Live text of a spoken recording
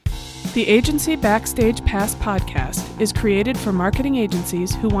The Agency Backstage Pass podcast is created for marketing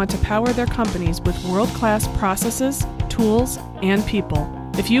agencies who want to power their companies with world-class processes, tools, and people.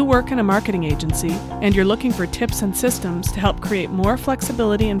 If you work in a marketing agency and you're looking for tips and systems to help create more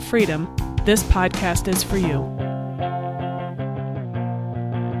flexibility and freedom, this podcast is for you.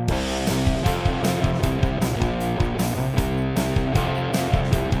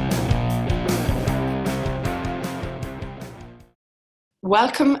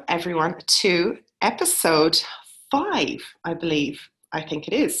 Welcome everyone to episode 5, I think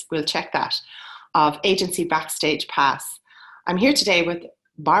it is, we'll check that, of Agency Backstage Pass. I'm here today with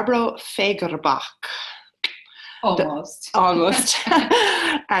Barbro Fagerbakk. Almost.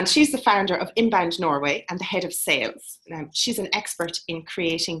 And she's the founder of Inbound Norway and the head of sales. She's an expert in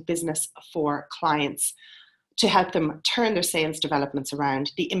creating business for clients to help them turn their sales developments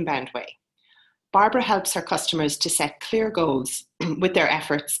around the inbound way. Barbara helps her customers to set clear goals with their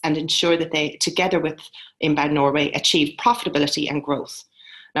efforts and ensure that they, together with Inbound Norway, achieve profitability and growth.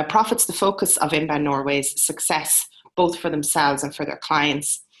 Now, profit's the focus of Inbound Norway's success, both for themselves and for their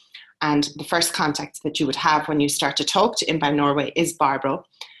clients. And the first contact that you would have when you start to talk to Inbound Norway is Barbro,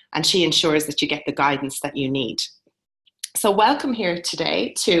 and she ensures that you get the guidance that you need. So welcome here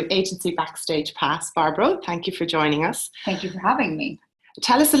today to Agency Backstage Pass. Barbro, thank you for joining us. Thank you for having me.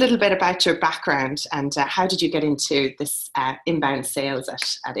 Tell us a little bit about your background and how did you get into this inbound sales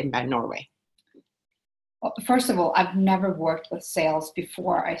at Inbound Norway? Well, first of all, I've never worked with sales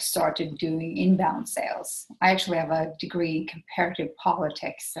before I started doing inbound sales. I actually have a degree in comparative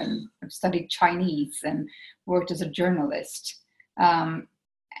politics and I've studied Chinese and worked as a journalist.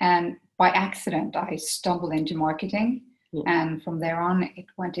 And by accident, I stumbled into marketing. And from there on, it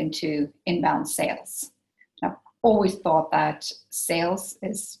went into inbound sales. Always thought that sales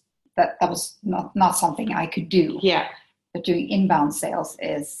that was not something I could do. Yeah. But doing inbound sales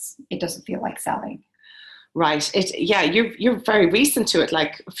it doesn't feel like selling. Right. You're very recent to it,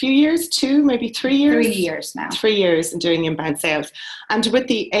 like a few years, 2, maybe 3 years? 3 years now. 3 years in doing inbound sales. And with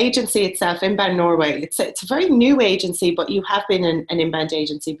the agency itself, Inbound Norway, it's a very new agency, but you have been an inbound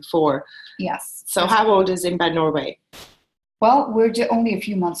agency before. Yes. So how old is Inbound Norway? Well, we're only a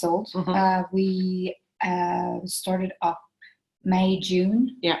few months old. Mm-hmm. We started up May,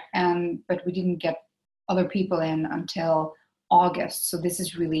 June. Yeah. But we didn't get other people in until August. So this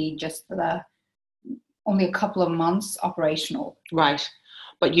is really just only a couple of months operational. Right.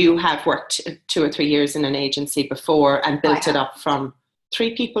 But you have worked 2 or 3 years in an agency before and built it up from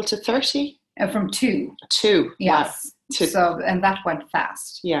 3 people to 30? From 2. 2. Yes. Wow. So, and that went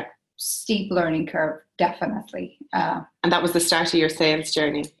fast. Yeah. Steep learning curve, definitely. And that was the start of your sales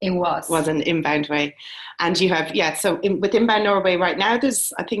journey? It was an inbound way. And you have, with Inbound Norway right now,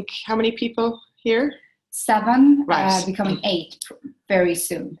 there's, I think, how many people here? 7, right. Becoming 8 very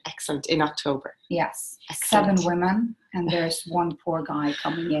soon. Excellent, in October. Yes. Excellent. 7 women, and there's one poor guy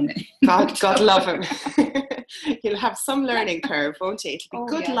coming in. God love him. He'll have some learning curve, won't he? It'll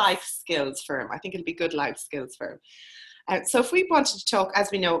be good life skills for him. I think it'll be good life skills for him. So if we wanted to talk,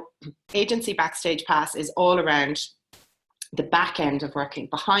 as we know, Agency Backstage Pass is all around the back end of working,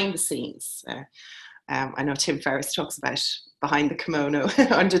 behind the scenes. I know Tim Ferriss talks about behind the kimono,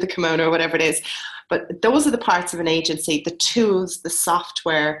 under the kimono, or whatever it is. But those are the parts of an agency, the tools, the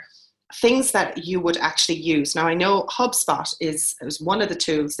software, things that you would actually use. Now, I know HubSpot is one of the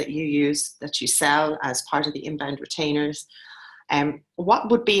tools that you use, that you sell as part of the inbound retainers.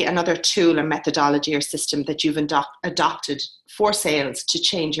 What would be another tool or methodology or system that you've adopted for sales to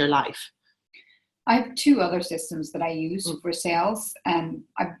change your life? I have 2 other systems that I use for sales, and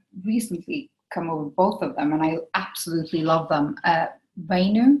I've recently come over both of them, and I absolutely love them.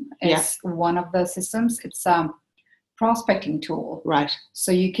 Vainu is one of the systems. It's a prospecting tool. Right.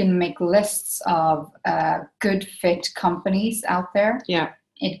 So you can make lists of good fit companies out there. Yeah.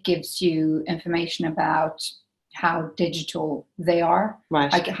 It gives you information about how digital they are, right.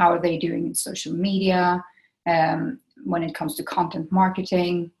 Like how are they doing in social media, when it comes to content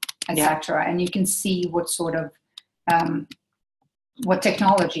marketing, etc. And you can see what sort of what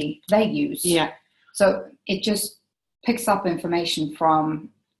technology they use. Yeah. So it just picks up information from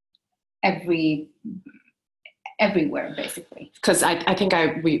everywhere, basically. Because I think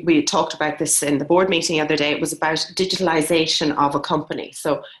we talked about this in the board meeting the other day. It was about digitalization of a company.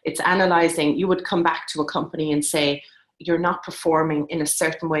 So it's analyzing, you would come back to a company and say, you're not performing in a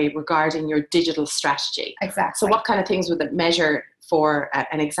certain way regarding your digital strategy. Exactly. So what kind of things would it measure for,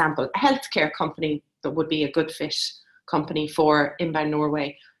 an example, a healthcare company that would be a good fit company for Inbound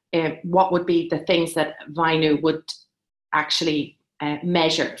Norway? What would be the things that Vainu would actually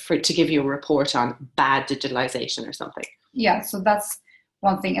measure to give you a report on bad digitalization or something? Yeah, so that's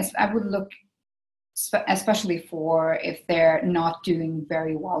one thing is I would look, especially for if they're not doing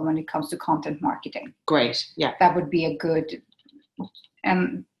very well when it comes to content marketing. Great, yeah. That would be a good,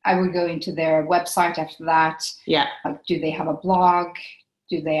 and I would go into their website after that. Yeah. Like, do they have a blog?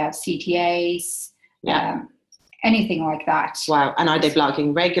 Do they have CTAs? Yeah. Anything like that. Wow. And are they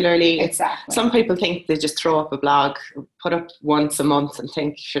blogging regularly? Exactly. Some people think they just throw up a blog, put up once a month and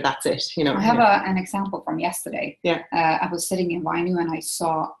think, sure, that's it. You know. I have an example from yesterday. Yeah. I was sitting in Vainu and I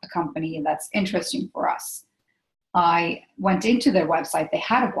saw a company that's interesting for us. I went into their website. They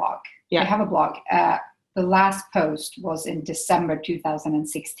had a blog. Yeah. They have a blog. The last post was in December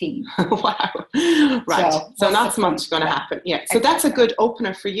 2016. Wow. Right. So not so much going to happen. Yeah. So exactly. That's a good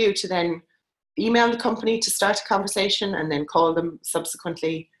opener for you to then email the company to start a conversation and then call them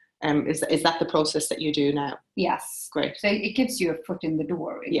subsequently. Is that the process that you do now? Yes. Great. So it gives you a foot in the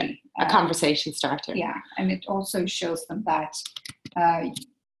door, really. Yeah. A conversation starter. Yeah. And it also shows them that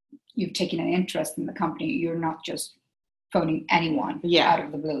you've taken an interest in the company. You're not just phoning anyone out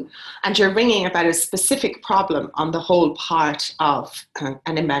of the blue. And you're ringing about a specific problem on the whole part of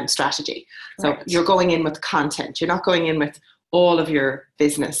an inbound strategy. So you're going in with content. You're not going in with all of your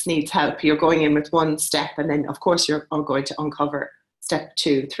business needs help. You're going in with one step, and then of course you're going to uncover step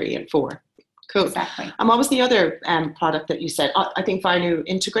 2, 3, and 4. Cool. Exactly. And what was the other product that you said? I think Vainu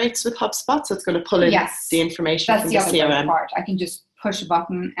integrates with HubSpot, so it's going to pull in the information from the CRM. That's the other part. I can just push a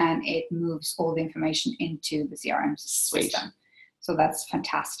button and it moves all the information into the CRM system. So that's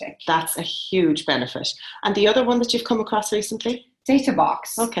fantastic. That's a huge benefit. And the other one that you've come across recently?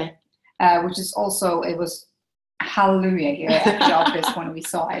 Databox. Okay. Which is also, it was hallelujah here at the office when we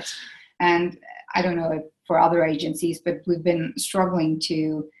saw it. And I don't know for other agencies, but we've been struggling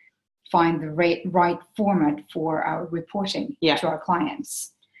to find the right format for our reporting to our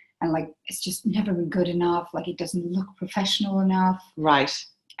clients. And like, it's just never been good enough. Like, it doesn't look professional enough. Right.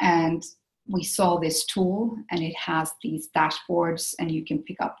 And we saw this tool and it has these dashboards and you can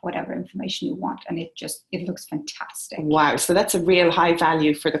pick up whatever information you want. And it looks fantastic. Wow. So that's a real high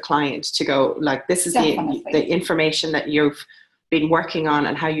value for the client to go, like, this is the information that you've been working on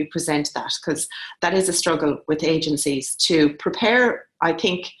and how you present that. Because that is a struggle with agencies to prepare, I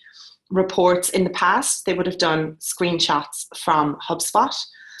think, reports. In the past, they would have done screenshots from HubSpot.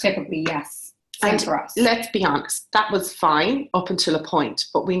 Typically, yes. Same and for us. Let's be honest, that was fine up until a point,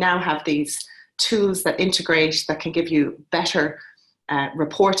 but we now have these tools that integrate, that can give you better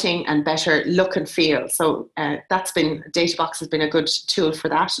reporting and better look and feel. So Databox has been a good tool for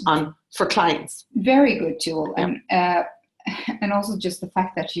that for clients. Very good tool. Yeah. And also just the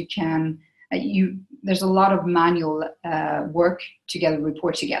fact that you can, there's a lot of manual work to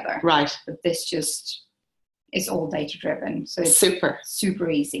report together. Right. But this just is all data driven. So it's super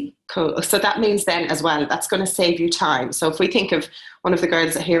easy. Cool. So that means then as well, that's going to save you time. So if we think of one of the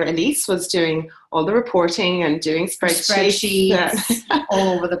girls here, Elise, was doing all the reporting and doing spreadsheets all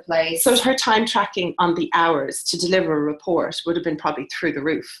over the place. So her time tracking on the hours to deliver a report would have been probably through the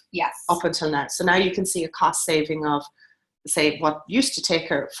roof. Yes. Up until now. So now you can see a cost saving of, say, what used to take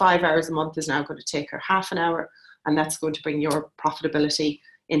her 5 hours a month is now going to take her half an hour. And that's going to bring your profitability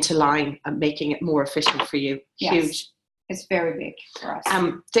into line and making it more efficient for you. Yes, huge. It's very big for us.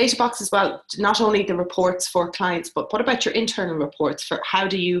 Databox as well, not only the reports for clients, but what about your internal reports? For how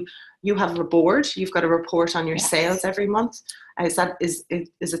do you have a board? You've got a report on your sales every month. Is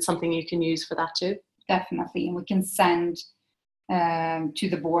it something you can use for that too? Definitely, and we can send to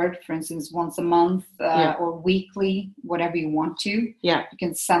the board, for instance, once a month or weekly, whatever you want to. Yeah, you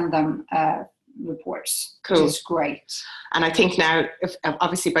can send them reports. Cool. Which is great. And I think now,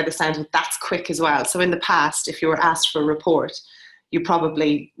 obviously by the sound of it, that's quick as well. So in the past, if you were asked for a report, you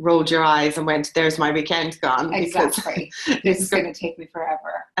probably rolled your eyes and went, there's my weekend gone. Exactly. This is going to take me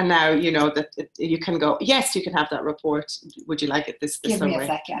forever. And now you know that you can go, yes, you can have that report. Would you like it this Give way? me a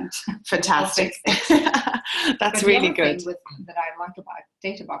second. Fantastic. That's really good. The other thing that I like about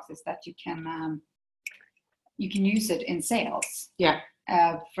Databox is that you can use it in sales. Yeah.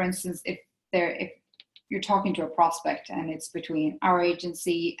 For instance, if you're talking to a prospect and it's between our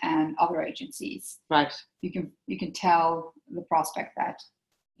agency and other agencies, right? You can tell the prospect that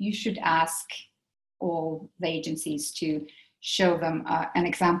you should ask all the agencies to show them an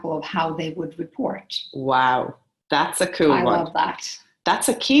example of how they would report. Wow, that's a cool one. I love that. That's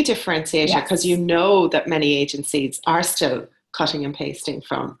a key differentiator because you know that many agencies are still cutting and pasting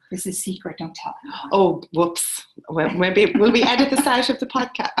from. This is secret, don't tell them. Oh, whoops. Well, maybe will we edit this out of the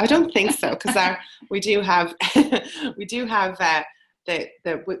podcast? I don't think so, because we do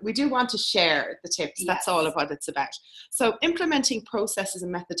want to share the tips. That's all of what it's about. So implementing processes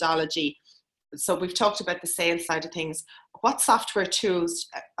and methodology so we've talked about the sales side of things. What software tools,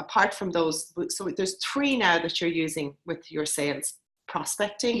 apart from those, so there's 3 now that you're using with your sales: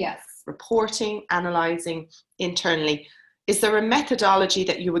 prospecting, Yes. reporting, analyzing internally. Is there a methodology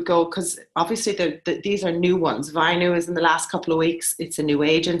that you would go, because obviously these are new ones. Vainu is in the last couple of weeks, it's a new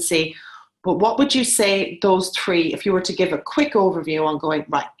agency. But what would you say those 3, if you were to give a quick overview on going,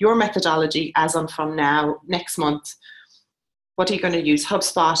 right, your methodology as on from now, next month, what are you going to use?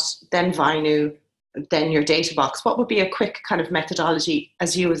 HubSpot, then Vainu, then your Databox. What would be a quick kind of methodology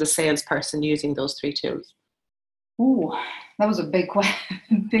as you as a salesperson using those 3 tools? Ooh, that was a big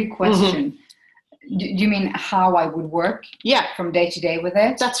question. Do you mean how I would work from day to day with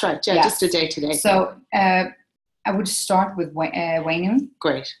it? That's right. Yeah, just a day to day. So I would start with Vainu.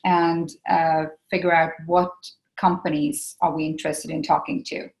 Great. And figure out what companies are we interested in talking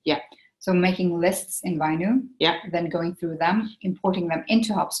to. Yeah. So making lists in Vainu. Yeah. Then going through them, importing them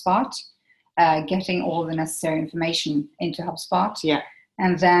into HubSpot, getting all the necessary information into HubSpot. Yeah.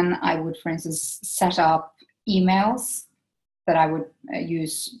 And then I would, for instance, set up emails that I would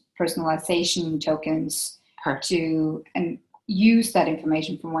use personalization tokens to, and use that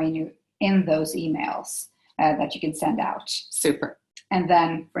information from Vainu in those emails that you can send out. Super. And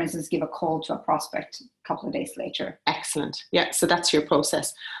then, for instance, give a call to a prospect a couple of days later. Excellent. Yeah, so that's your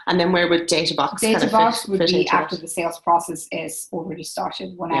process. And then where would Databox Databox would be after it? the sales process is already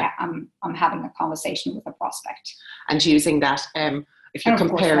started, when I'm having a conversation with a prospect. And using that, if you're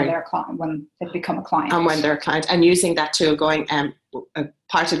comparing, when they become a client. And when they're a client, and using that tool, going,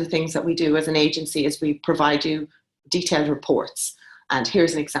 part of the things that we do as an agency is we provide you detailed reports. And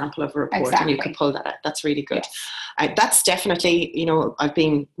here's an example of a report, and you can pull that out. That's really good. Yes. That's definitely,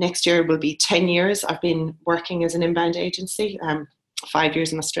 next year will be 10 years. I've been working as an inbound agency, 5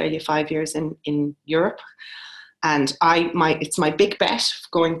 years in Australia, 5 years in Europe. And it's my big bet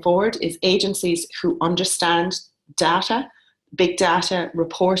going forward is agencies who understand data, big data,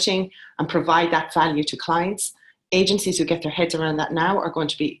 reporting, and provide that value to clients. Agencies who get their heads around that now are going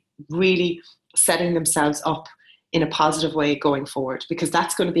to be really setting themselves up in a positive way going forward, because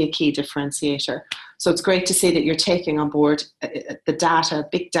that's going to be a key differentiator. So it's great to see that you're taking on board the data,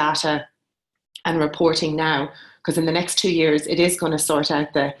 big data, and reporting now, because in the next 2 years, it is going to sort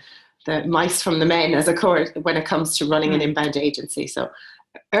out the mice from the men, as a course, when it comes to running an inbound agency. So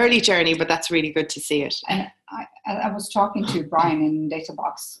early journey, but that's really good to see it. And I was talking to Brian in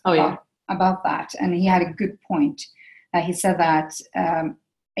Databox about that, and he had a good point. He said that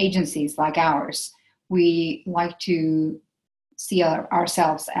agencies like ours, we like to see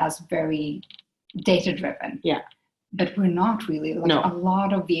ourselves as very data-driven. Yeah. But we're not really. A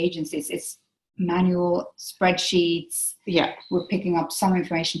lot of the agencies, it's manual spreadsheets. Yeah. We're picking up some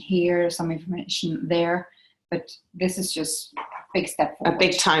information here, some information there. But this is just a big step forward. A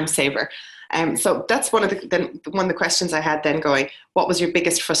big time saver. So that's one of the questions I had then going, what was your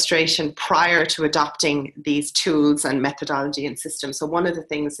biggest frustration prior to adopting these tools and methodology and systems? So one of the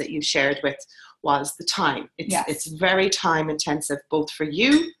things that you shared with was the time. It's very time intensive, both for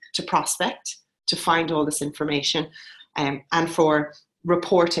you to prospect, to find all this information, and for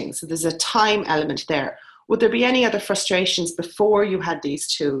reporting. So there's a time element there. Would there be any other frustrations before you had these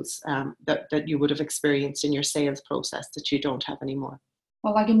tools that you would have experienced in your sales process that you don't have anymore?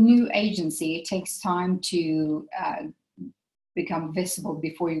 Well, like a new agency, it takes time to become visible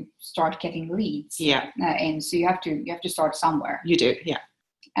before you start getting leads. Yeah. And so you have to start somewhere. You do, yeah.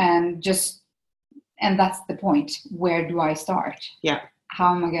 And that's the point. Where do I start? Yeah.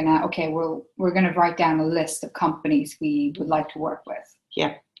 How am I we're gonna write down a list of companies we would like to work with.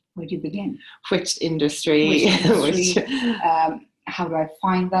 Yeah. Where do you begin? Which industry? How do I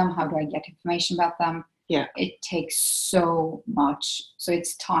find them? How do I get information about them? Yeah. It takes so much. So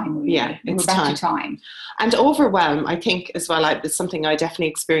it's time. Really. Yeah, it's We're back to time. And overwhelm, I think, as well. It's something I definitely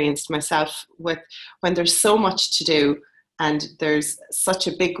experienced myself with when there's so much to do and there's such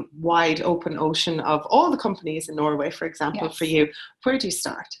a big, wide open ocean of all the companies in Norway, for example, for you. Where do you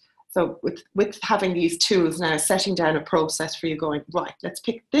start? So with having these tools now, setting down a process for you going, right, let's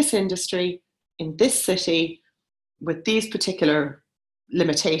pick this industry in this city with these particular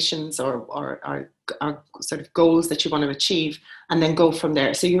limitations or sort of goals that you want to achieve, and then go from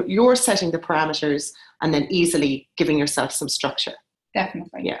there. So you're setting the parameters and then easily giving yourself some structure.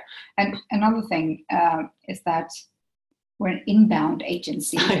 Definitely. Yeah. And another thing is that we're an inbound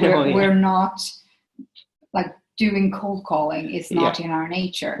agency. We're not like doing cold calling is not in our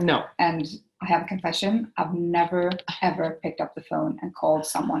nature. No. And I have a confession. I've never ever picked up the phone and called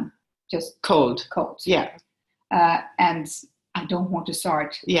someone just cold. Yeah. And I don't want to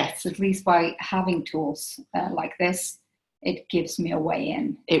start. Yes. So at least by having tools like this, it gives me a way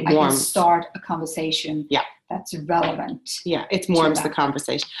in. It I warms. can start a conversation that's relevant. Yeah, it warms the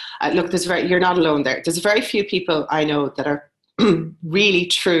conversation. Look, you're not alone there. There's very few people I know that are really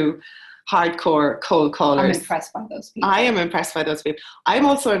true hardcore cold callers. I'm impressed by those people. I am impressed by those people. I'm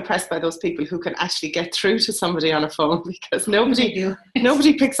also impressed by those people who can actually get through to somebody on a phone, because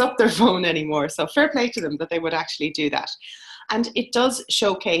nobody picks up their phone anymore. So fair play to them that they would actually do that. And it does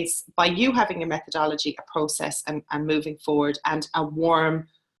showcase, by you having a methodology, a process, and moving forward, and a warm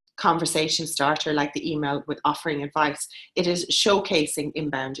conversation starter like the email with offering advice, it is showcasing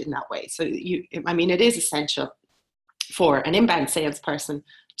inbound in that way. So it is essential for an inbound salesperson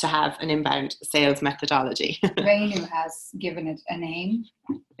to have an inbound sales methodology. Vainu has given it a name.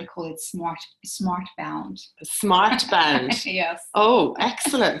 They call it SmartBound. SmartBound. Yes. Oh,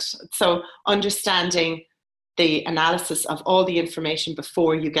 excellent. So understanding the analysis of all the information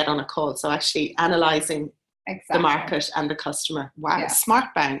before you get on a call. So actually analyzing the market and the customer. Wow, yeah.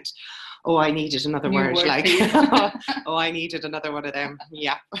 SmartBound. Oh, I needed another word. I needed another one of them.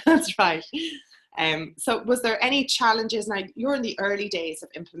 Yeah, that's right. So was there any challenges? Now, you're in the early days of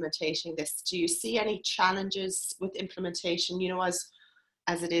implementing this. Do you see any challenges with implementation? You know, as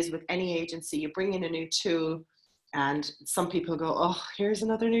it is with any agency, you bring in a new tool and some people go, oh, here's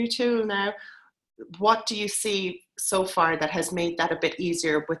another new tool now. What do you see so far that has made that a bit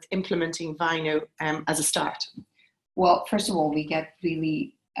easier with implementing Vainu as a start? Well, first of all, we get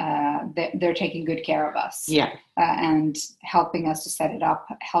really, they're taking good care of us. Yeah. And helping us to set it up,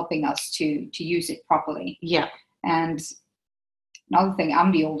 helping us to use it properly. Yeah. And another thing,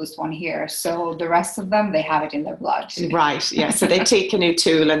 I'm the oldest one here, so the rest of them, they have it in their blood. Right, yeah. So they take a new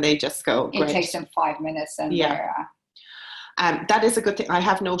tool and they just go, great. It takes them 5 minutes and they're... that is a good thing. I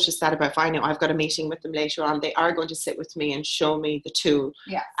have noticed that about Vainu. I've got a meeting with them later on. They are going to sit with me and show me the tool.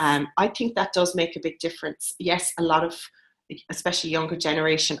 Yeah. I think that does make a big difference. Yes, a lot of, especially younger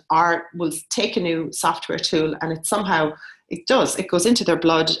generation, will take a new software tool and it goes into their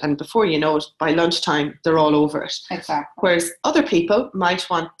blood, and before you know it, by lunchtime, they're all over it. Exactly. Whereas other people might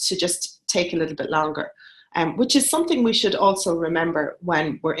want to just take a little bit longer, which is something we should also remember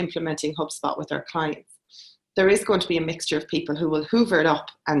when we're implementing HubSpot with our clients. There is going to be a mixture of people who will hoover it up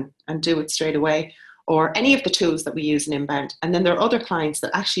and do it straight away, or any of the tools that we use in inbound. And then there are other clients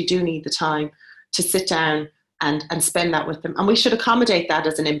that actually do need the time to sit down and spend that with them. And we should accommodate that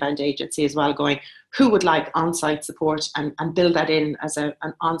as an inbound agency as well, going, who would like on-site support, and build that in as an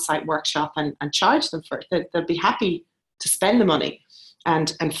on-site workshop and charge them for it. They'll be happy to spend the money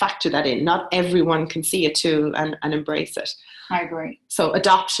and factor that in. Not everyone can see a tool and embrace it. I agree. So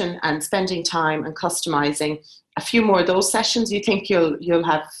adoption and spending time and customizing, a few more of those sessions, you think you'll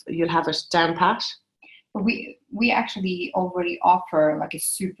have it down pat? We actually already offer like a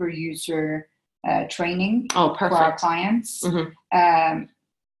super user training for our clients. Mm-hmm.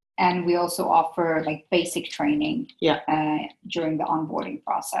 And we also offer like basic training during the onboarding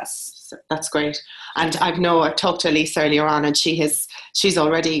process. So that's great. And I've talked to Elise earlier on, and she's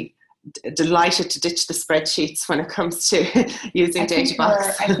already delighted to ditch the spreadsheets when it comes to using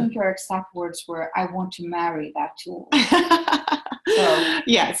Databox. I think her exact words were, I want to marry that tool.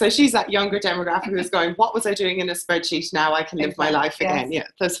 So she's that younger demographic who's going, what was I doing in a spreadsheet? Now I can live my life again. Yeah,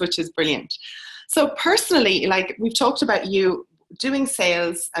 which is brilliant. So personally, like we've talked about you doing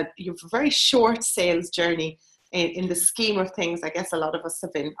sales, you have a very short sales journey in the scheme of things. I guess a lot of us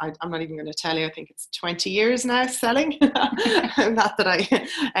have been, I'm not even going to tell you, I think it's 20 years now selling. Not that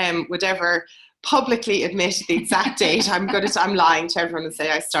I would ever publicly admit the exact date. I'm lying to everyone and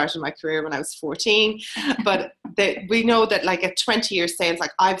say I started my career when I was 14. But we know that like at 20 years sales,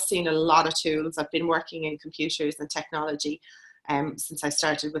 like I've seen a lot of tools. I've been working in computers and technology since I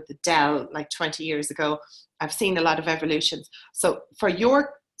started with the Dell like 20 years ago. I've seen a lot of evolutions. So for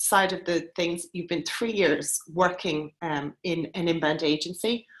your side of the things, you've been 3 years working in an inbound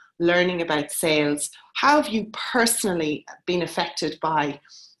agency, learning about sales. How have you personally been affected by,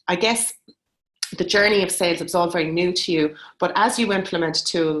 I guess, the journey of sales? It was all very new to you, but as you implement a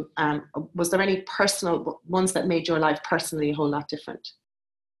tool, was there any personal ones that made your life personally a whole lot different?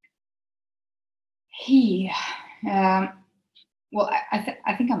 Well,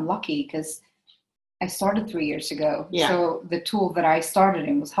 I think I'm lucky because I started 3 years ago. Yeah. So the tool that I started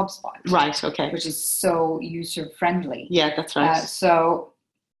in was HubSpot. Right, okay. Which is so user-friendly. Yeah, that's right. So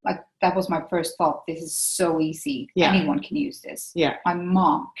like that was my first thought. This is so easy. Yeah. Anyone can use this. Yeah. My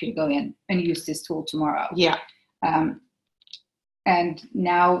mom could go in and use this tool tomorrow. Yeah. And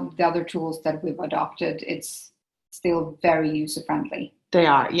now the other tools that we've adopted, it's still very user-friendly. They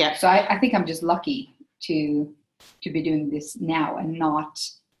are, yeah. So I think I'm just lucky to be doing this now and not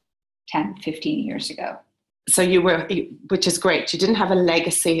 10, 15 years ago. So which is great. You didn't have a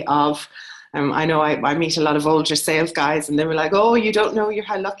legacy of, I know I meet a lot of older sales guys and they were like, oh, you don't know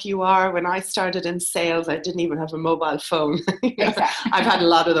how lucky you are. When I started in sales, I didn't even have a mobile phone. Exactly. I've had a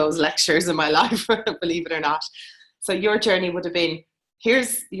lot of those lectures in my life, believe it or not. So your journey would have been,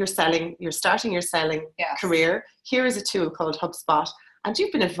 you're starting your selling career. Here is a tool called HubSpot. And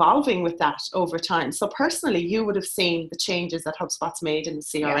you've been evolving with that over time. So personally, you would have seen the changes that HubSpot's made in the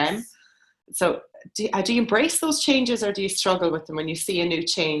CRM. Yes. So do you embrace those changes or do you struggle with them when you see a new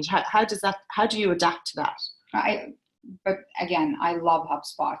change? How do you adapt to that? But again, I love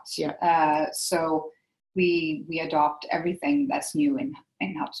HubSpot. Yeah. So we adopt everything that's new in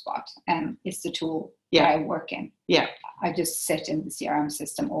HubSpot, and it's the tool that I work in. Yeah. I just sit in the CRM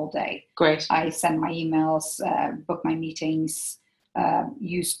system all day. Great. I send my emails, book my meetings,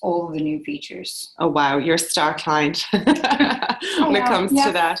 use all of the new features. Oh wow, you're a star client when it comes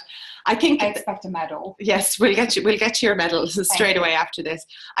to that. I expect a medal. Yes, we'll get you your medal straight away after this.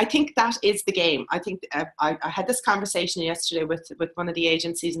 I think that is the game. I think I had this conversation yesterday with one of the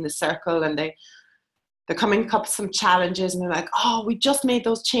agencies in the circle, and they're coming up with some challenges, and they're like, oh, we just made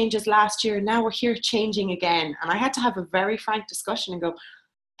those changes last year, now we're here changing again. And I had to have a very frank discussion and go,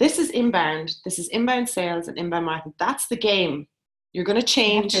 this is inbound sales and inbound marketing. That's the game. You're going to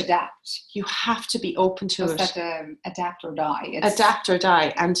change. You have to adapt. You have to be open to it. It's that adapt or die. Adapt or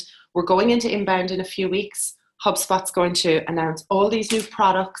die. And we're going into inbound in a few weeks. HubSpot's going to announce all these new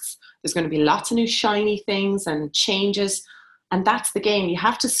products. There's going to be lots of new shiny things and changes. And that's the game. You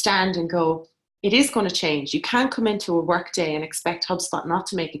have to stand and go, it is going to change. You can't come into a work day and expect HubSpot not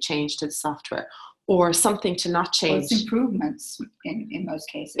to make a change to the software or something to not change. Well, it's improvements in most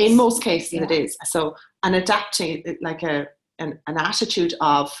cases. In most cases, it is. So, and adapting like an attitude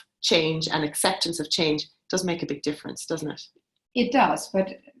of change and acceptance of change does make a big difference, doesn't it? It does. But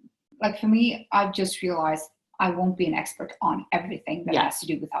like for me, I've just realized I won't be an expert on everything that has to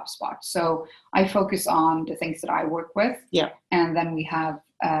do with HubSpot. So I focus on the things that I work with. Yeah. And then we have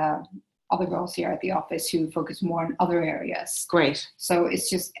other girls here at the office who focus more on other areas. Great. So it's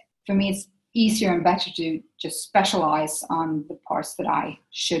just, for me, it's easier and better to just specialize on the parts that I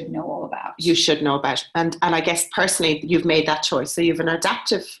should know all about. You should know about. And I guess personally, you've made that choice. So you have an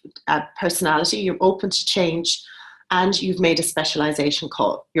adaptive personality, you're open to change, and you've made a specialization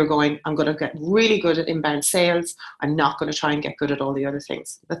call. You're going, I'm going to get really good at inbound sales. I'm not going to try and get good at all the other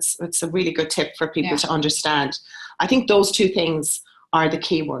things. That's a really good tip for people to understand. I think those two things are the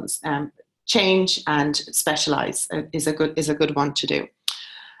key ones. Change and specialize is a good one to do.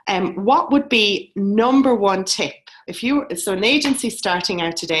 What would be number one tip so an agency starting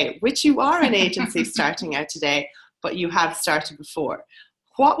out today, which you are an agency starting out today, but you have started before?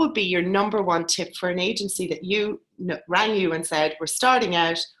 What would be your number one tip for an agency that rang you and said, we're starting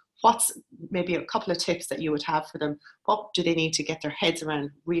out? What's maybe a couple of tips that you would have for them? What do they need to get their heads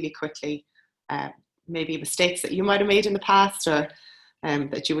around really quickly? Maybe mistakes that you might have made in the past, or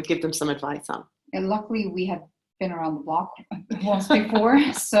that you would give them some advice on? And luckily, we had been around the block once before,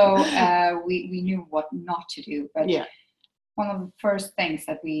 so we knew what not to do. But one of the first things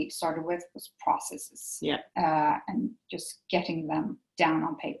that we started with was processes. And just getting them down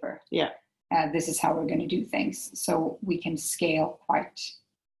on paper. This is how we're going to do things, so we can scale quite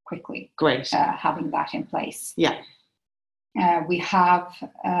quickly. Great. Having that in place. We have,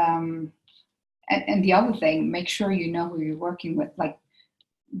 and the other thing, make sure you know who you're working with. Like,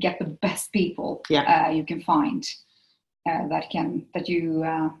 get the best people you can find that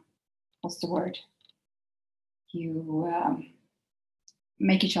you what's the word? You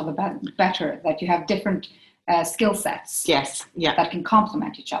make each other better. That you have different skill sets. That can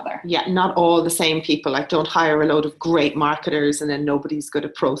complement each other. Not all the same people. Like, don't hire a load of great marketers and then nobody's good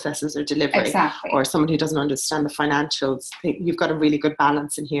at processes or delivery. Exactly. Or someone who doesn't understand the financials. You've got a really good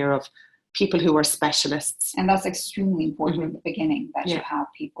balance in here of people who are specialists. And that's extremely important in the beginning, that you have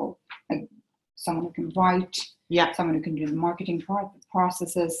people, like someone who can write, someone who can do the marketing part, the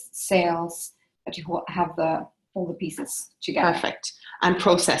processes, sales, that you have all the pieces together. Perfect. And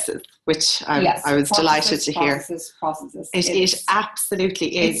processes, which I was delighted to hear. Processes. It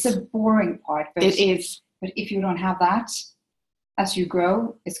absolutely is. It's a boring part. But it is. But if you don't have that, as you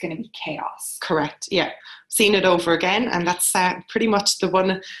grow, it's going to be chaos. Correct. Seen it over again. And that's pretty much the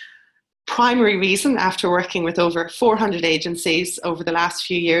one primary reason, after working with over 400 agencies over the last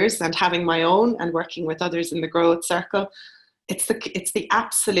few years and having my own and working with others in the Grow It Circle, it's the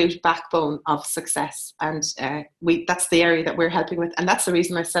absolute backbone of success. And that's the area that we're helping with. And that's the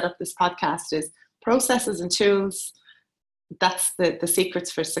reason I set up this podcast, is processes and tools. That's the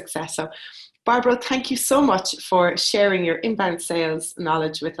secrets for success. So Barbro, thank you so much for sharing your inbound sales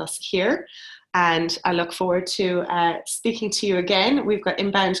knowledge with us here. And I look forward to speaking to you again. We've got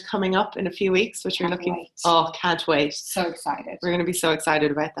Inbound coming up in a few weeks, which can't wait. So excited. We're going to be so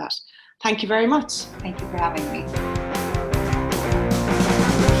excited about that. Thank you very much. Thank you for having me.